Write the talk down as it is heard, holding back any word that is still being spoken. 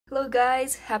Hello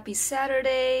guys, happy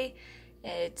Saturday.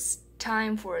 It's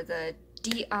time for the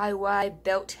DIY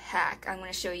belt hack. I'm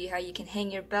going to show you how you can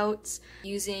hang your belts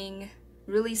using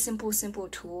really simple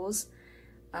tools.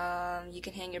 You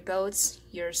can hang your belts,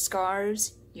 your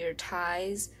scarves, your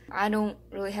ties. I don't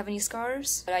really have any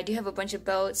scarves, but I do have a bunch of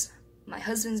belts, my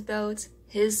husband's belts,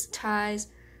 his ties,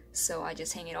 so I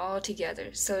just hang it all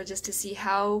together. So just to see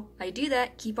how I do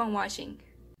that, keep on watching.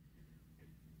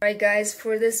 Alright guys,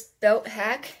 for this belt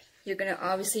hack, you're going to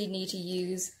obviously need to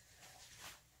use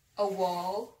a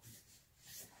wall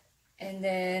and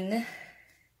then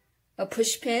a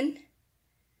push pin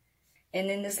and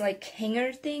then this like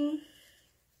hanger thing.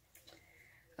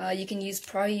 You can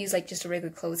probably use like just a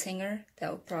regular clothes hanger.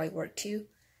 That would probably work too.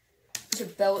 Bunch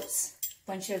of belts,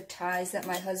 bunch of ties that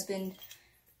my husband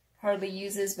hardly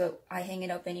uses, but I hang it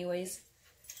up anyways.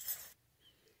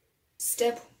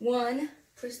 Step 1,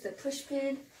 push the push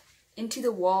pin into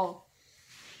the wall.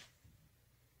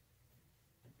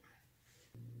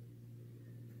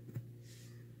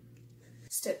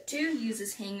 Step 2, use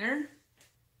this hanger.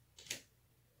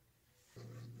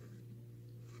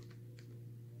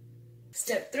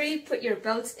 Step 3, put your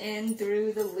belts in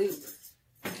through the loop.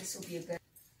 This will be a bit.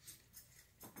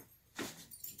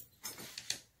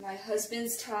 My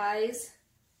husband's ties.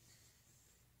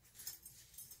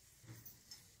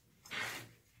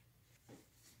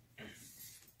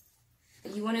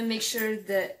 You want to make sure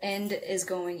the end is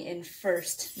going in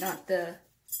first, not the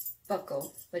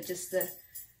buckle, but just the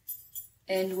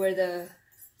end where the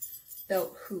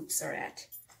belt hoops are at.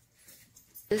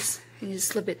 This, and you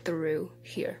slip it through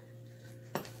here.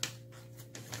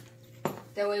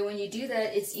 That way when you do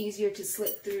that, it's easier to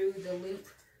slip through the loop.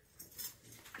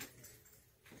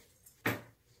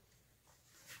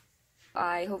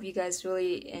 I hope you guys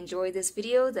really enjoyed this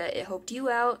video, that it helped you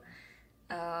out.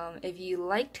 If you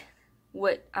liked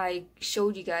what I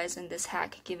showed you guys in this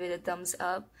hack, give it a thumbs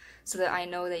up so that I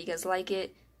know that you guys like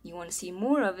it, you want to see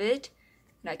more of it,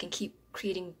 and I can keep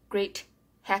creating great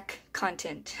hack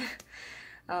content.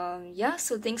 Yeah,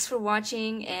 so thanks for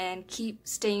watching and keep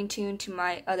staying tuned to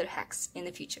my other hacks in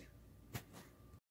the future.